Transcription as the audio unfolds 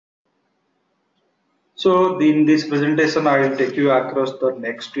So in this presentation, I will take you across the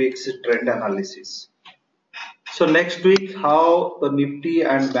next week's trend analysis. So next week, how the Nifty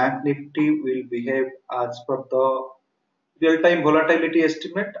and Bank Nifty will behave as per the real-time volatility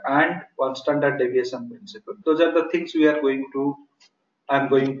estimate and one standard deviation principle. Those are the things I am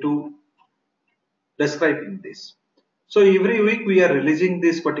going to describe in this. So every week we are releasing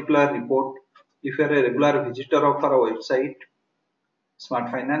this particular report. If you are a regular visitor of our website,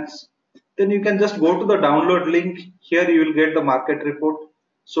 Smart Finance, then you can just go to the download link. Here you will get the market report.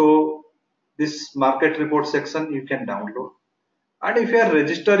 So this market report section you can download. And if you are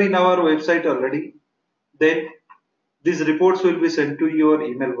registered in our website already, then these reports will be sent to your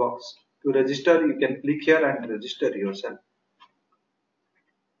email box. To register, you can click here and register yourself.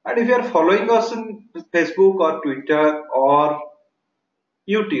 And if you are following us in Facebook or Twitter or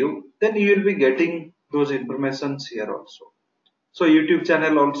YouTube, then you will be getting those informations here also. So YouTube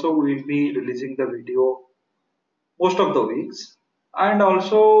channel also will be releasing the video most of the weeks, and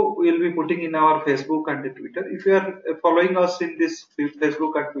also we'll be putting in our Facebook and the Twitter. If you are following us in this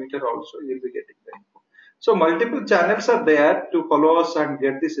Facebook and Twitter also, you'll be getting the info. So multiple channels are there to follow us and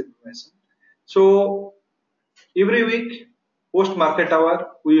get this information. So every week post market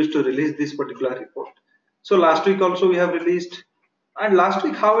hour we used to release this particular report. So last week also we have released, and last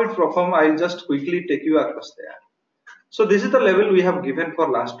week how it performed, I'll just quickly take you across there. So this is the level we have given for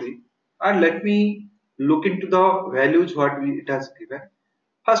last week, and let me look into the values what it has given.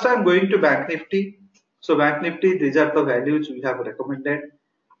 First I am going to Bank Nifty. So Bank Nifty, these are the values we have recommended.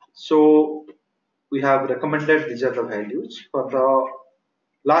 So we have recommended these are the values for the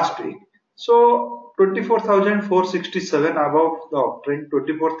last week. So 24,467 above the uptrend,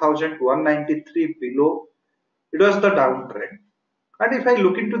 24,193 below, it was the downtrend. And if I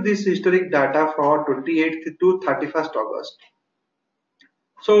look into this historic data for 28th to 31st August,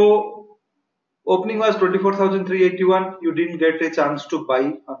 so opening was 24,381, you didn't get a chance to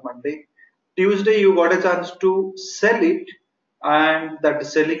buy on Monday. Tuesday you got a chance to sell it, and that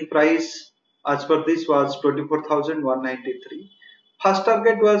selling price as per this was 24,193. First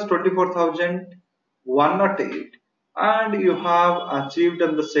target was 24,108, and you have achieved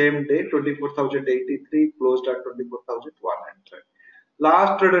on the same day 24,083, closed at 24,100.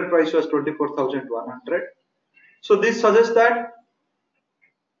 Last traded price was 24,100. So this suggests that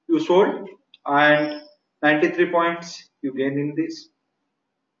you sold and 93 points you gain in this.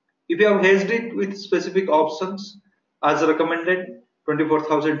 If you have hedged it with specific options as recommended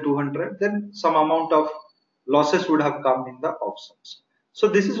 24,200, then some amount of losses would have come in the options. So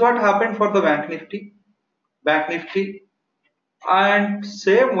this is what happened for the Bank Nifty. And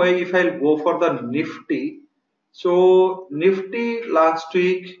same way if I'll go for the Nifty. So Nifty last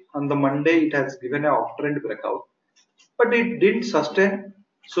week on the Monday it has given an uptrend breakout, but it didn't sustain.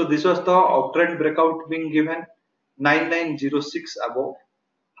 So this was the uptrend breakout being given 9906 above.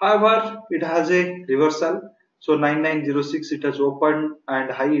 However, it has a reversal. So 9906 it has opened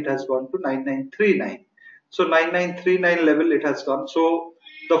and high it has gone to 9939. So 9939 level it has gone. So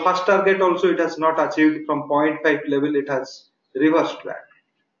the first target also it has not achieved. From 0.5 level it has reversed back.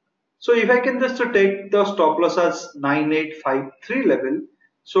 So if I can just take the stop loss as 9853 level,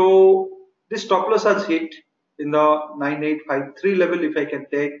 so this stop loss has hit in the 9853 level if I can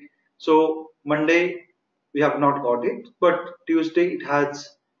take. So Monday we have not got it, but Tuesday it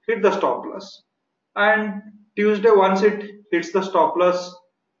has hit the stop loss, and Tuesday once it hits the stop loss,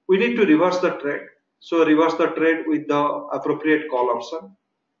 we need to reverse the trade. So reverse the trade with the appropriate call option,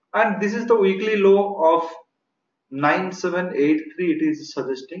 and this is the weekly low of 9783 it is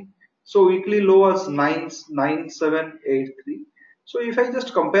suggesting. So weekly low was 9783. So if I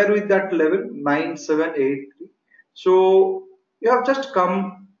just compare with that level 9783, so you have just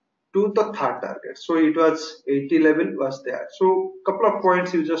come to the third target. So it was 80 level was there. So couple of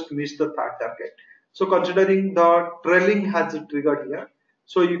points you just missed the third target. So considering the trailing has triggered here,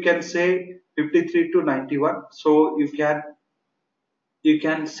 so you can say 53 to 91. So you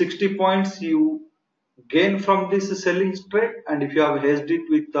can 60 points you gain from this selling trade, and if you have hedged it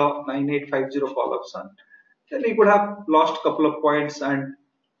with the 9850 call option, then you could have lost couple of points, and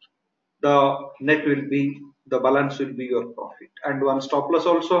the net will be, the balance will be your profit. And one stop loss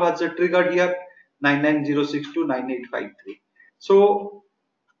also has a triggered here 9906 to 9853. So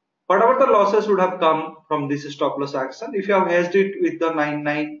whatever the losses would have come from this stop loss action, if you have hedged it with the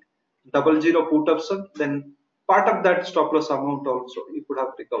 9900 put option, then part of that stop loss amount also you could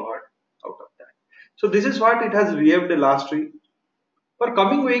have recovered out of that. So this is what it has behaved last week. For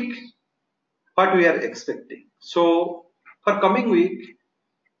coming week, what we are expecting. So for coming week,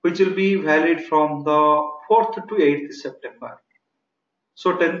 which will be valid from the 4th to 8th September.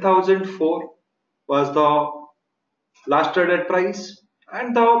 So 10,004 was the last traded price,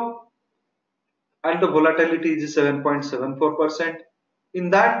 and the volatility is 7.74%. In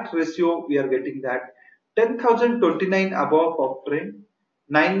that ratio, we are getting that 10,029 above uptrend,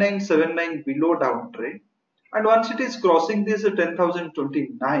 9979 below downtrend, and once it is crossing this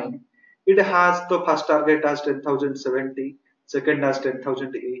 10,029, it has the first target as 10,070, second as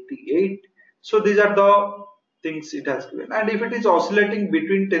 10,088. So these are the things it has given. And if it is oscillating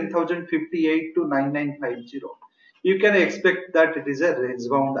between 10,058 to 9950, you can expect that it is a range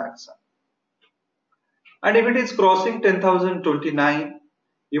bound action. And if it is crossing 10,029,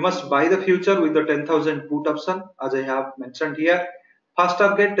 you must buy the future with the 10,000 put option as I have mentioned here. First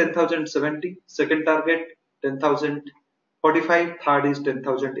target 10,070, second target 10,045, third is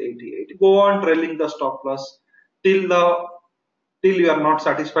 10,088. Go on trailing the stop loss till you are not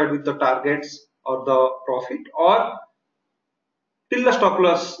satisfied with the targets or the profit, or till the stop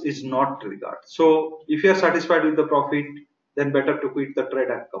loss is not triggered. So if you are satisfied with the profit, then better to quit the trade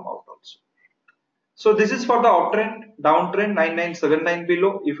and come out also. So this is for the uptrend. Downtrend 9979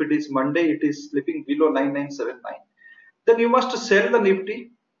 below. If it is Monday, it is slipping below 9979. Then you must sell the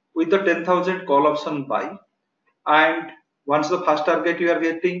Nifty with the 10,000 call option buy. And once the first target you are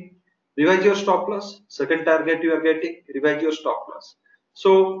getting, revise your stop loss. Second target you are getting, revise your stop loss.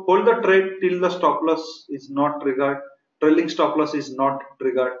 So hold the trade till the stop loss is not triggered, trailing stop loss is not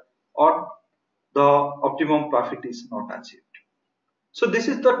triggered, or the optimum profit is not achieved. So this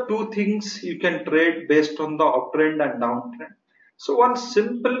is the two things you can trade based on the uptrend and downtrend. So one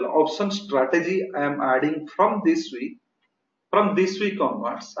simple option strategy I am adding from this week. From this week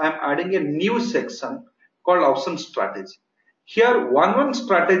onwards, I am adding a new section called option strategy. Here one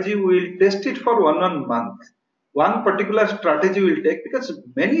strategy we will test it for one month. One particular strategy will take, because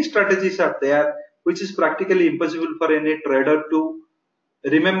many strategies are there which is practically impossible for any trader to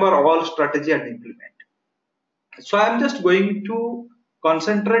remember all strategy and implement. So I am just going to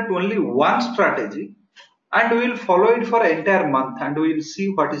concentrate only one strategy and we will follow it for entire month and we will see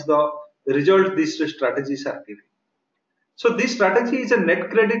what is the result these strategies are giving. So this strategy is a net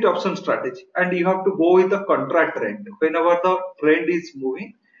credit option strategy and you have to go with the contra trend. Whenever the trend is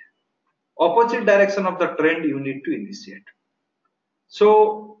moving, opposite direction of the trend you need to initiate.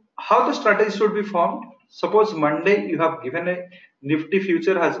 So how the strategy should be formed? Suppose Monday you have given a Nifty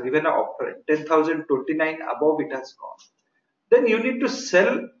future has given an uptrend 10,029 above it has gone. Then you need to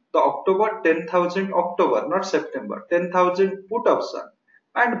sell the October 10,000 October, not September, 10,000 put option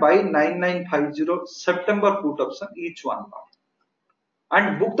and buy 9950 September put option, each one lot.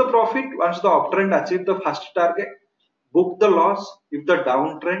 And book the profit once the uptrend achieved the first target. Book the loss if the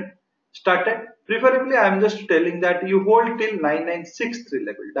downtrend started. Preferably I am just telling that you hold till 9963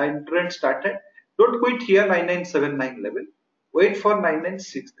 level. Downtrend started. Don't quit here 9979 level. Wait for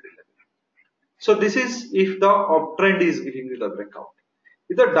 9963 level. So this is if the uptrend is giving you the breakout.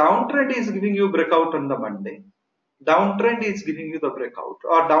 If the downtrend is giving you breakout on the Monday, downtrend is giving you the breakout,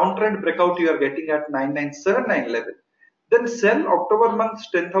 or downtrend breakout you are getting at 9979 level, then sell October month's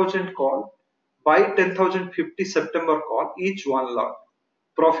 10,000 call, buy 10,050 September call, each one lot.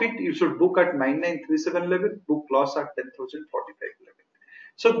 Profit you should book at 9937 level, book loss at 10,045 level.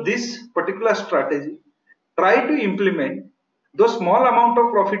 So this particular strategy, try to implement. Though small amount of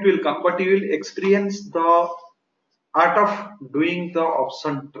profit will come, but you will experience the art of doing the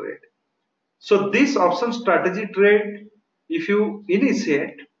option trade. So this option strategy trade, if you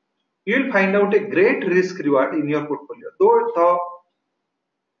initiate, you will find out a great risk reward in your portfolio. Though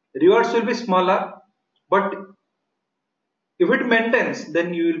the rewards will be smaller, but if it maintains,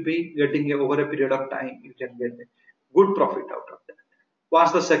 then you will be getting over a period of time, you can get a good profit out of that.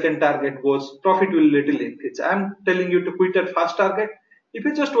 Once the second target goes, profit will little increase. I am telling you to quit at first target. If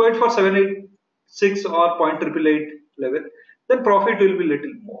you just wait for 786 or 0.888 level, then profit will be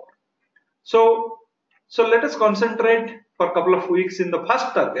little more. So let us concentrate for a couple of weeks in the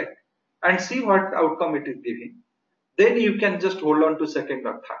first target and see what outcome it is giving. Then you can just hold on to second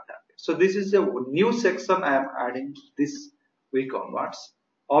or third target. So this is a new section I am adding this week onwards,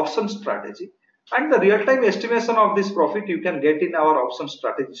 option strategy. And the real-time estimation of this profit you can get in our option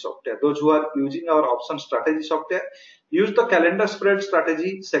strategy software. Those who are using our option strategy software, use the calendar spread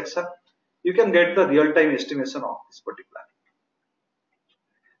strategy section. You can get the real-time estimation of this particular.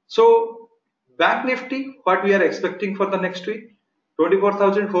 So Bank Nifty, what we are expecting for the next week?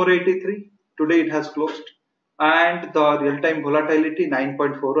 24,483. Today it has closed. And the real-time volatility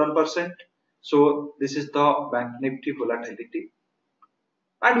 9.41%. So this is the Bank Nifty volatility.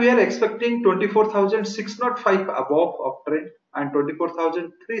 And we are expecting 24,605 above uptrend and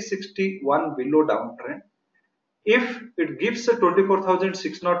 24,361 below downtrend. If it gives a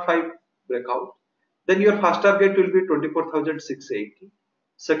 24,605 breakout, then your first target will be 24,680,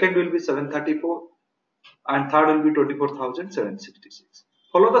 second will be 734, and third will be 24,766.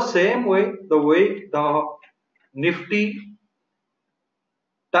 Follow the same way, the way the Nifty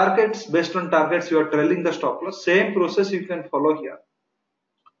targets, based on targets you are trailing the stop loss, same process you can follow here,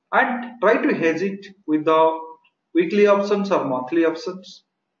 and try to hedge it with the weekly options or monthly options.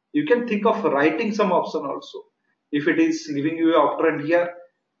 You can think of writing some option also. If it is giving you an uptrend here,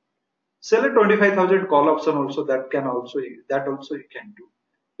 sell a 25,000 call option also. That also you can do.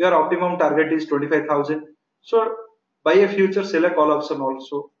 Your optimum target is 25,000, so buy a future, sell a call option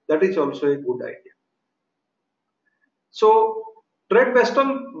also. That is also a good idea. So trade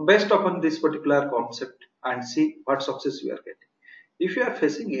based upon this particular concept and see what success you are getting. If you are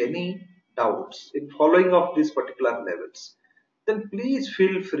facing any doubts in following of these particular levels, then please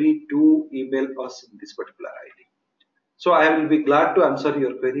feel free to email us in this particular ID. So I will be glad to answer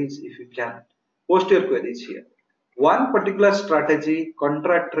your queries. If you can post your queries here. One particular strategy,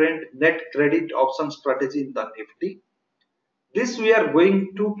 contra trend net credit option strategy in the Nifty. This we are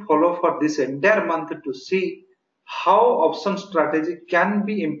going to follow for this entire month to see how option strategy can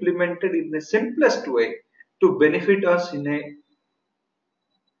be implemented in the simplest way to benefit us in a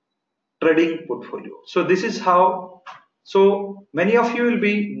trading portfolio. So this is how. So many of you will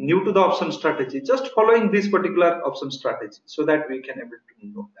be new to the option strategy, just following this particular option strategy so that we can able to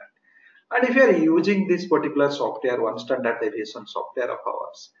know that. And if you are using this particular software, one standard deviation software of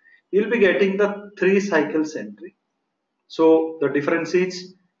ours, you'll be getting the 3 cycles entry. So the difference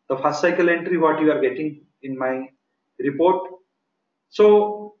is the first cycle entry what you are getting in my report.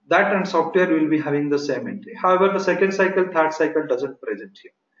 So that and software will be having the same entry. However, the second cycle, third cycle doesn't present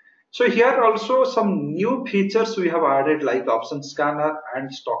here. So here also some new features we have added like option scanner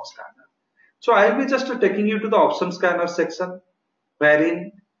and stock scanner. So I will be just taking you to the option scanner section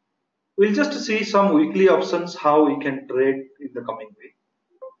wherein we'll just see some weekly options how we can trade in the coming week.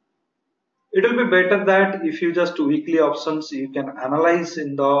 It will be better that if you just weekly options you can analyze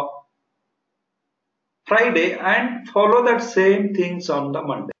in the Friday and follow that same things on the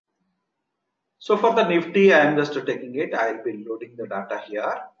Monday. So for the Nifty I am just taking it. I will be loading the data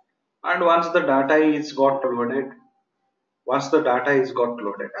here. And once the data is got loaded,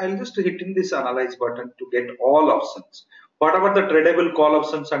 I'll just hitting this analyze button to get all options. Whatever the tradable call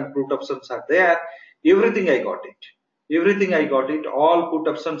options and put options are there, everything I got it. All put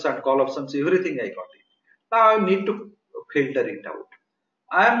options and call options, everything I got it. Now I need to filter it out.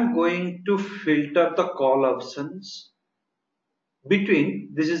 I'm going to filter the call options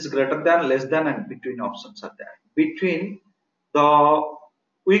between, this is greater than, less than, and between options are there. Between the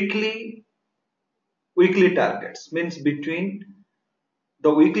weekly targets, means between the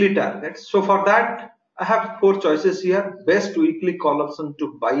weekly targets. So for that I have 4 choices here. Best weekly call option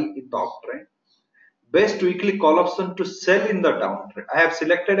to buy in the uptrend, best weekly call option to sell in the downtrend. I have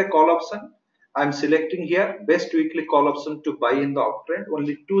selected a call option. I am selecting here best weekly call option to buy in the uptrend.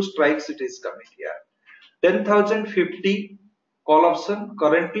 Only 2 strikes it is coming here. 10,050 call option,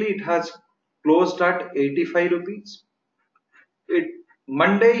 currently it has closed at 85 rupees.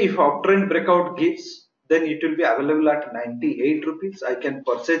 Monday if uptrend breakout gives, then it will be available at 98 rupees. I can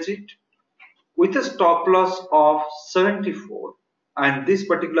purchase it with a stop loss of 74, and this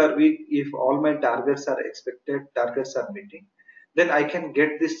particular week if all my targets are meeting, then I can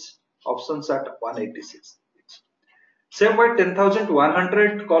get this options at 186. Same way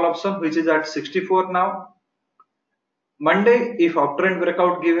 10,100 call option which is at 64 now. Monday if uptrend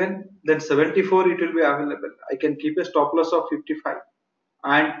breakout given, then 74 it will be available. I can keep a stop loss of 55,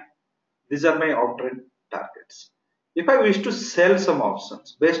 and these are my uptrend targets. If I wish to sell some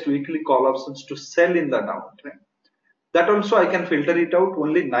options, best weekly call options to sell in the downtrend, that also I can filter it out.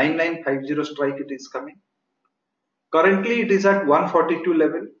 Only 9950 strike it is coming. Currently it is at 142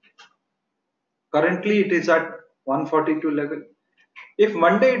 level. If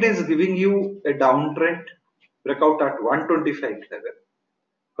Monday it is giving you a downtrend breakout at 125 level,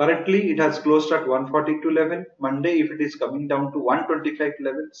 currently it has closed at 142 level. Monday if it is coming down to 125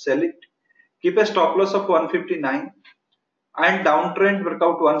 level, sell it. Keep a stop loss of 159, and downtrend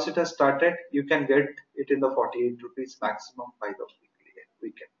breakout once it has started, you can get it in the 48 rupees maximum by the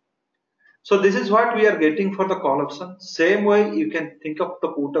weekend. So this is what we are getting for the call option. Same way you can think of the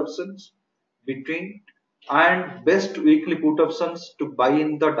put options between, and best weekly put options to buy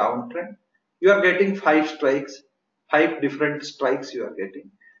in the downtrend. You are getting 5 strikes, 5 different strikes you are getting.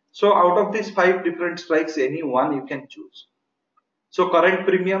 So out of these 5 different strikes, any one you can choose. So current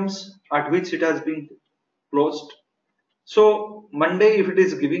premiums at which it has been closed. So Monday if it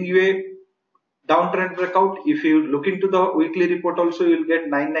is giving you a downtrend breakout. If you look into the weekly report also, you will get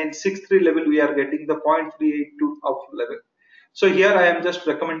 9963 level. We are getting the 0.382 of level. So here I am just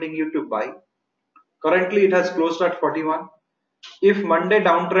recommending you to buy. Currently it has closed at 41. If Monday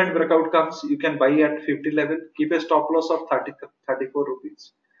downtrend breakout comes, you can buy at 50 level. Keep a stop loss of 34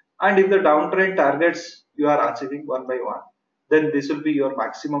 rupees. And if the downtrend targets you are achieving one by one, then this will be your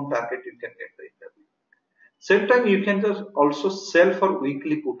maximum target you can get in the week. Same time, you can just also sell for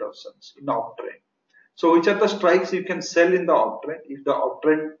weekly put options in uptrend. So which are the strikes you can sell in the uptrend if the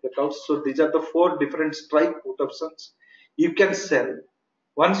uptrend breakouts? So these are the 4 different strike put options you can sell.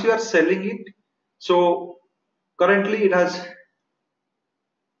 Once you are selling it, so currently it has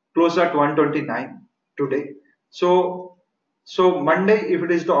closed at 129 today. So Monday, if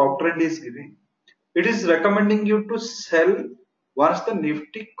it is the uptrend is giving, it is recommending you to sell once the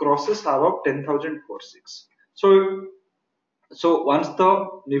Nifty crosses above 10,046. So once the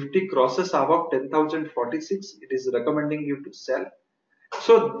Nifty crosses above 10,046, it is recommending you to sell.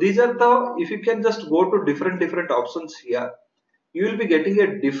 So these are the, if you can just go to different options here, you will be getting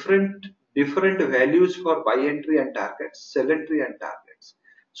a different values for buy entry and targets, sell entry and targets.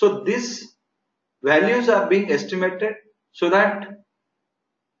 So these values are being estimated so that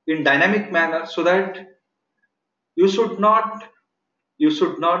in dynamic manner, so that you should not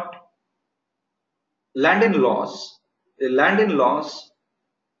land in loss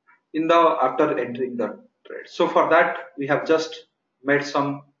in the after entering the trade. So for that we have just made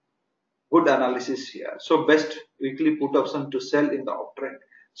some good analysis here. So best weekly put option to sell in the uptrend.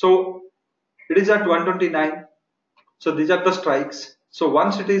 So it is at 129. So these are the strikes. So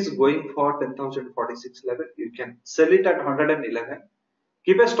once it is going for 10,046 level, you can sell it at 111.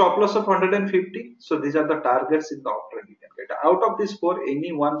 Keep a stop loss of 150. So these are the targets in the uptrend you can get. Out of these 4,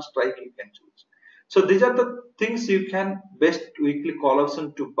 any one strike you can choose. So these are the things you can best weekly call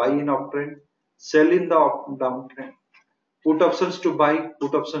option to buy in uptrend, sell in the downtrend, put options to buy,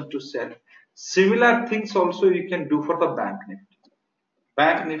 put options to sell. Similar things also you can do for the bank nifty.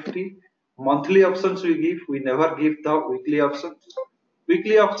 Bank nifty monthly options we never give the weekly options.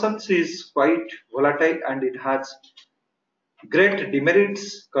 Weekly options is quite volatile and it has great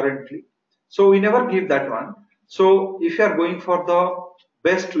demerits currently, so we never give that one. So if you are going for the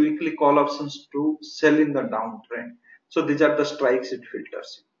best weekly call options to sell in the downtrend, so these are the strikes it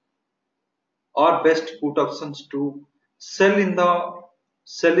filters, or best put options to sell in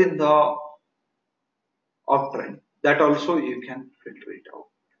the uptrend, that also you can filter it out.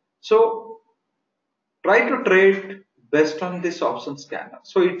 So try to trade based on this option scanner.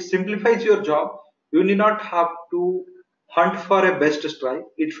 So it simplifies your job. You need not have to hunt for a best strike.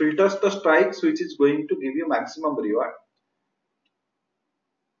 It filters the strikes which is going to give you maximum reward.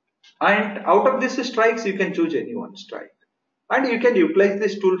 And out of these strikes, you can choose any one strike. And you can utilize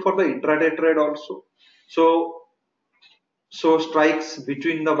this tool for the intraday trade also. So strikes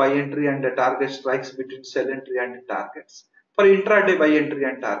between the buy entry and the target, strikes between sell entry and targets. For intraday buy entry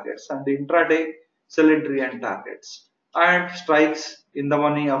and targets, and intraday sell entry and targets, and strikes in the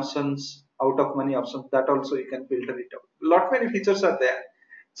money options, out of money options, that also you can filter it out. Lot many features are there.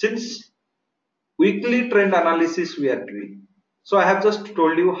 Since weekly trend analysis we are doing, so I have just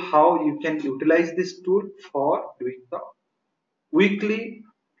told you how you can utilize this tool for doing the weekly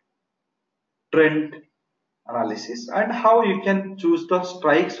trend analysis and how you can choose the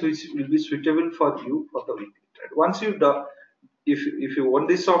strikes which will be suitable for you for the weekly trade. Once you do, if you want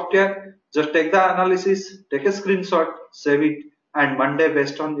this software, just take the analysis, take a screenshot, save it, and Monday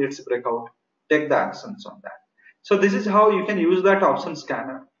based on its breakout, take the actions on that. So this is how you can use that option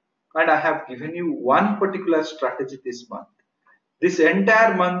scanner, and I have given you one particular strategy this month. This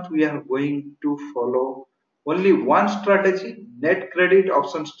entire month we are going to follow only one strategy, net credit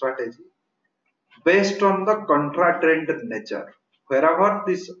option strategy, based on the contra trend nature. Wherever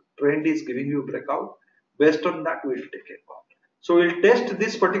this trend is giving you breakout, based on that we will take a call. So we will test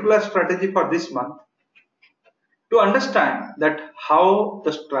this particular strategy for this month to understand that how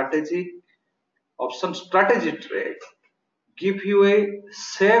the option strategy trade give you a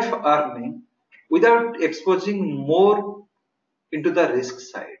safe earning without exposing more into the risk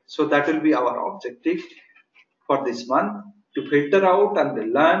side. So that will be our objective for this month, to filter out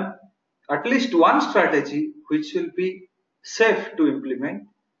and learn at least one strategy which will be safe to implement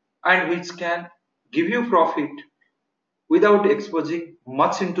and which can give you profit without exposing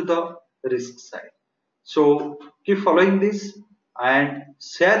much into the risk side. So keep following this and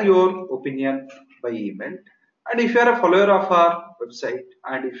share your opinion by email. And if you are a follower of our website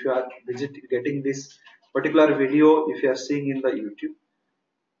and if you are getting this particular video, if you are seeing in the YouTube,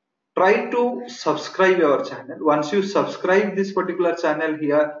 try to subscribe our channel. Once you subscribe this particular channel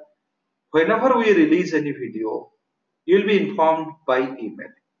here, Whenever we release any video, you will be informed by email.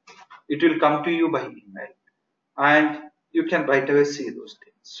 It will come to you by email and you can right away see those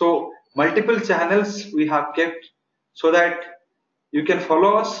things. So multiple channels we have kept so that you can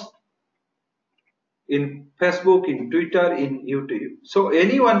follow us in Facebook, in Twitter, in YouTube. So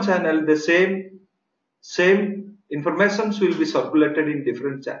any one channel, the same informations will be circulated in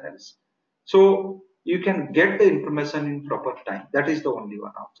different channels. So you can get the information in proper time. That is the only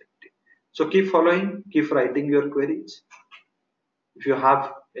one objective. So keep following, keep writing your queries. If you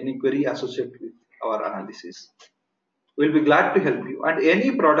have any query associated with our analysis, we'll be glad to help you. And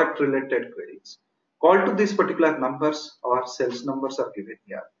any product related queries, call to these particular numbers. Our sales numbers are given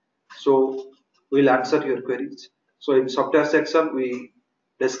here. So we'll answer your queries. So in software section, we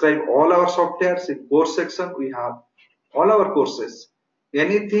describe all our softwares. In course section, we have all our courses.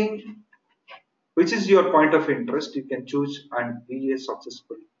 Anything which is your point of interest, you can choose and be a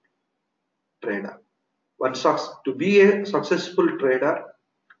successful trader. To be a successful trader,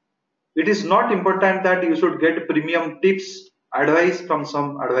 it is not important that you should get premium tips, advice from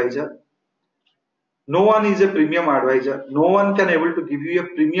some advisor. No one is a premium advisor. No one can able to give you a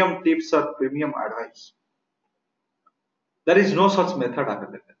premium tips or premium advice. There is no such method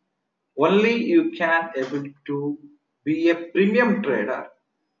available. Only you can able to be a premium trader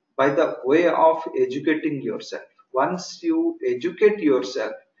by the way of educating yourself. Once you educate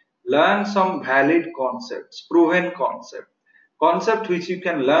yourself, learn some valid concepts, proven concept which you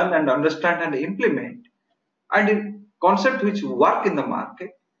can learn and understand and implement, and concept which work in the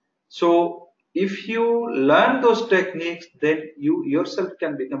market. So if you learn those techniques, then you yourself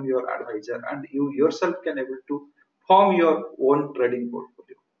can become your advisor and you yourself can able to form your own trading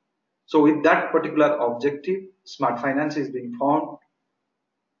portfolio. So with that particular objective, Smart Finance is being formed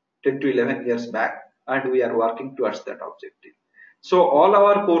 10 to 11 years back and we are working towards that objective. So all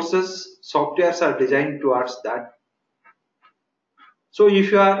our courses, softwares are designed towards that. So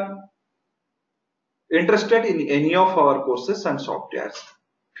if you are interested in any of our courses and softwares,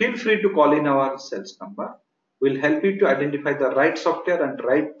 feel free to call in our sales number. We'll help you to identify the right software and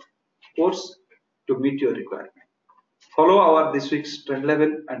right course to meet your requirement. Follow our this week's trend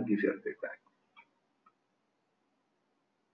level and give your feedback.